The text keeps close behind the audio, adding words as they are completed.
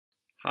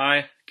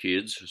Hi,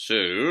 kids. So,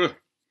 a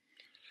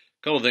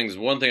couple of things.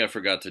 One thing I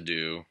forgot to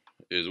do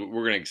is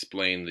we're going to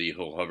explain the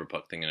whole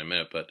Hoverpuck thing in a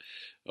minute, but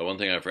one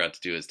thing I forgot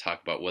to do is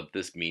talk about what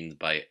this means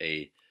by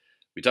a.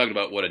 We talked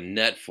about what a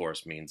net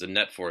force means. A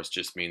net force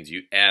just means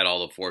you add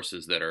all the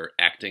forces that are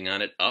acting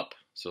on it up.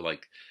 So,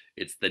 like,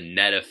 it's the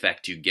net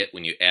effect you get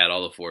when you add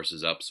all the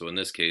forces up. So, in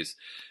this case,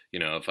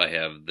 if I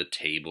have the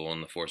table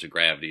and the force of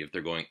gravity, if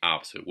they're going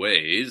opposite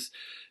ways,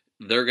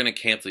 they're going to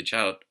cancel each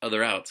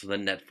other out, so the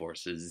net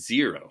force is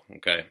zero,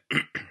 okay?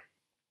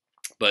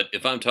 But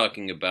if I'm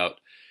talking about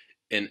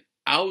an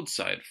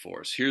outside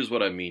force, here's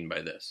what I mean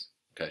by this.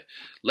 Okay,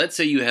 let's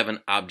say you have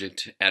an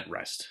object at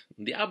rest.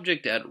 The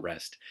object at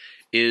rest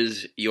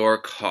is your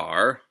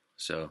car.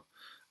 So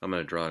I'm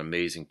going to draw an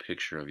amazing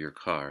picture of your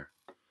car.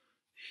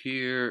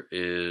 Here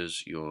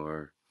is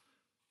your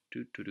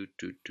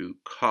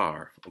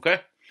car.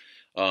 Okay.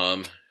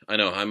 I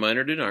know I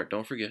minored in art.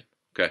 Don't forget.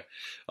 Okay.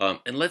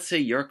 And let's say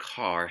your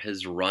car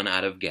has run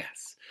out of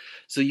gas.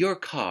 So your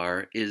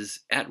car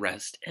is at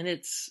rest and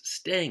it's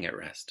staying at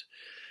rest.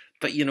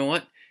 But you know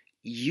what?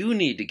 You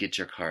need to get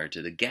your car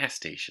to the gas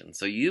station.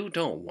 So you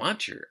don't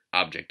want your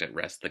object at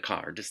rest, the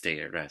car, to stay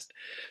at rest.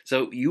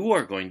 So you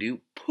are going to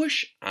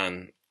push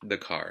on the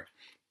car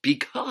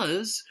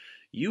because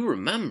you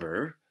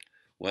remember,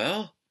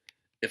 well,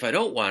 if I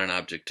don't want an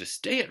object to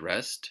stay at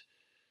rest,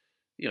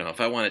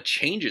 if I want to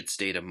change its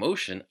state of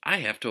motion, I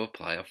have to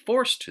apply a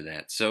force to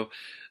that. So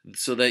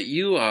that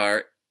you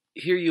are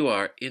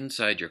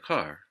inside your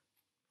car,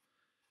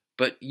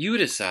 but you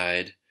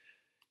decide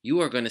you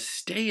are going to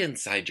stay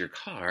inside your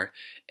car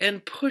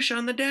and push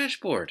on the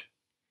dashboard.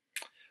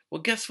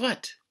 Well, guess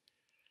what?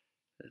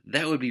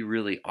 That would be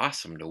really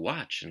awesome to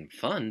watch and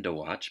fun to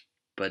watch,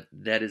 but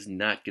that is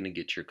not going to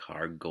get your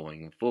car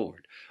going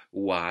forward.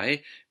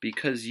 Why?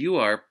 Because you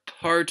are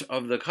part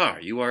of the car.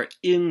 You are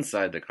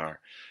inside the car.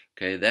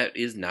 Okay, that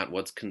is not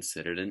what's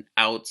considered an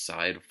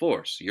outside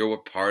force. You're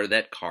part of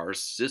that car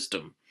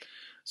system.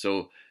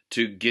 So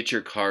to get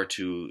your car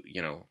to,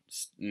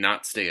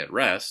 not stay at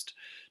rest,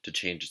 to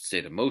change its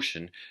state of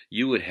motion,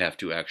 you would have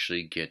to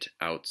actually get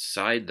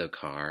outside the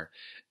car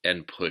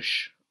and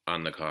push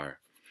on the car.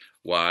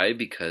 Why?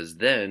 Because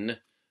then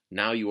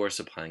now you are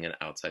supplying an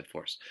outside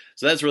force.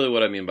 So that's really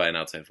what I mean by an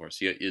outside force.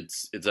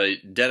 It's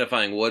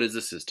identifying what is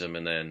the system,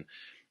 and then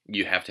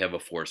you have to have a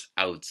force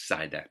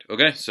outside that.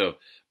 Okay?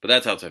 But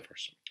that's outside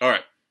force. All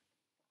right.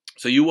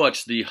 So you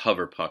watched the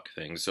Hoverpuck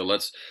thing. So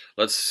let's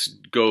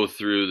go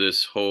through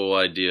this whole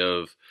idea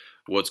of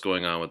what's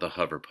going on with the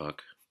Hoverpuck.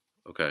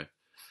 Okay.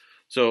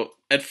 So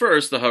at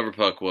first the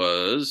Hoverpuck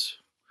was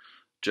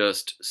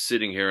just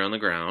sitting here on the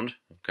ground.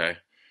 Okay.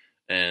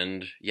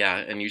 And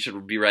you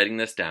should be writing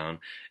this down.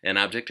 An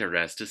object at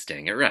rest is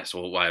staying at rest.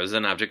 Well, why was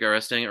an object at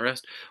rest staying at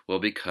rest? Well,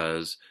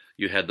 because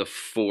you had the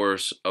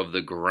force of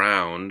the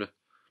ground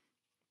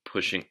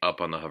pushing up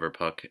on the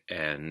Hoverpuck,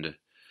 and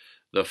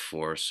the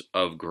force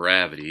of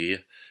gravity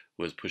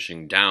was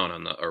pushing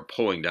down or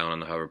pulling down on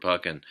the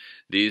Hoverpuck, and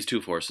these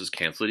two forces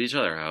canceled each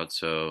other out,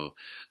 so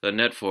the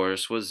net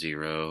force was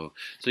zero.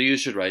 So you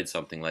should write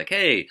something like,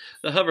 hey,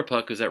 the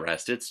Hoverpuck was at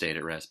rest, it stayed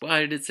at rest.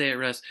 Why did it stay at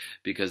rest?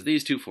 Because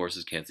these two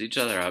forces canceled each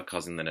other out,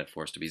 causing the net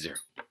force to be zero.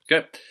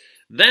 Okay.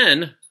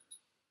 Then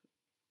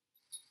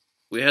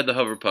we had the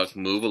Hoverpuck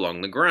move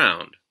along the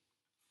ground.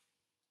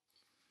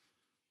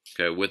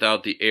 Okay,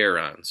 without the air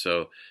on.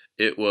 So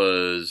it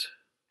was,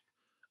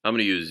 I'm going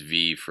to use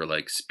V for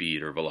like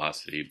speed or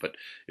velocity, but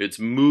it's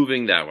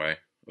moving that way,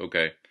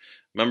 okay?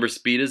 Remember,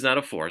 speed is not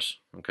a force,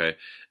 okay?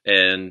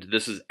 And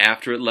this is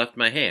after it left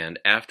my hand.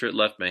 After it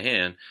left my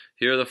hand,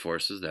 here are the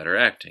forces that are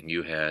acting.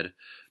 You had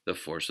the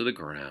force of the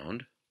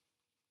ground.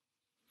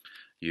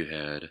 You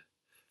had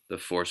the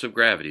force of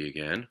gravity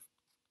again.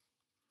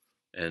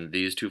 And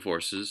these two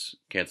forces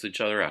cancel each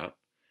other out.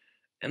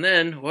 And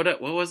then,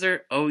 what was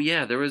there? Oh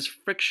yeah, there was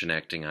friction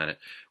acting on it.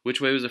 Which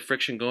way was the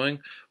friction going?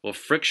 Well,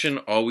 friction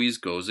always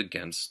goes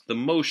against the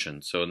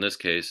motion. So in this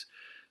case,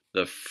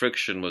 the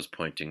friction was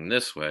pointing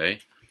this way.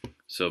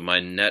 So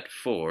my net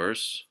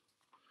force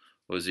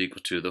was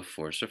equal to the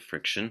force of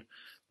friction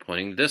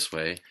pointing this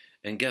way.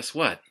 And guess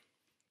what?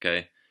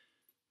 Okay.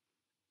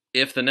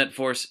 If the net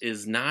force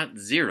is not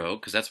zero,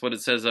 because that's what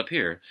it says up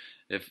here,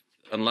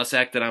 unless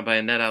acted on by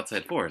a net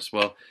outside force,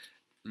 well,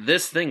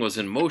 this thing was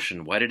in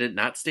motion. Why did it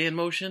not stay in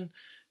motion?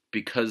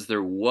 Because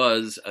there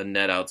was a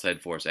net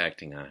outside force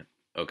acting on it.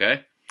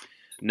 Okay?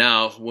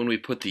 Now, when we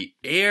put the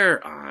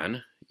air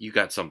on, you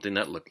got something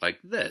that looked like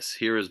this.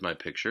 Here is my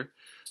picture.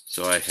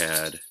 So I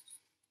had...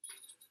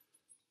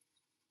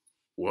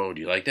 Whoa,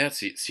 do you like that?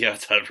 See how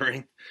it's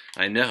hovering?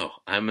 I know.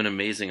 I'm an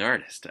amazing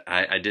artist.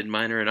 I did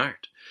minor in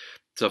art.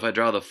 So if I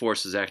draw the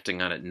forces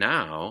acting on it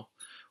now,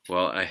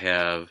 well, I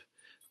have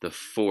the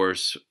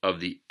force of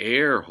the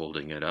air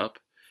holding it up,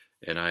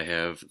 and I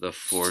have the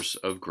force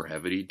of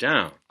gravity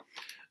down.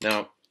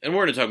 Now, and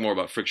we're going to talk more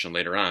about friction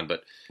later on,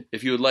 but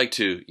if you would like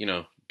to,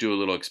 do a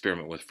little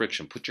experiment with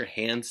friction, put your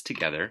hands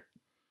together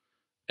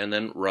and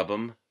then rub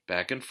them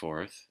back and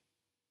forth.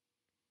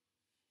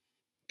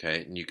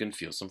 Okay, and you can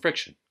feel some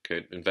friction.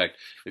 Okay, in fact,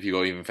 if you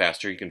go even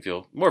faster, you can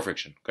feel more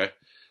friction. Okay,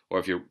 or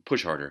if you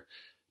push harder.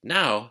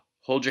 Now,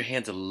 hold your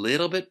hands a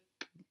little bit,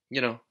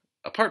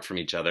 apart from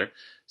each other,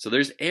 so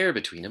there's air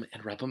between them,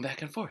 and rub them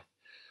back and forth.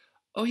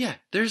 Oh yeah,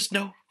 there's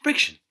no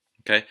friction.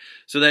 Okay,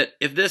 so that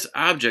if this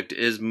object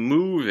is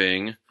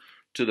moving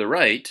to the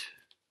right,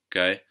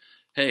 okay,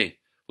 hey,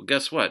 well,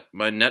 guess what?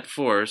 My net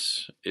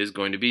force is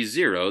going to be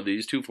 0.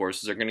 These two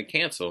forces are going to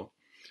cancel.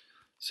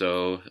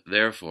 So,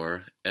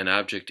 therefore, an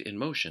object in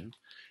motion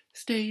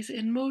stays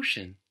in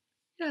motion.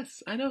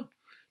 Yes, I know.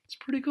 It's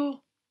pretty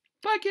cool.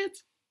 Bye,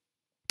 kids.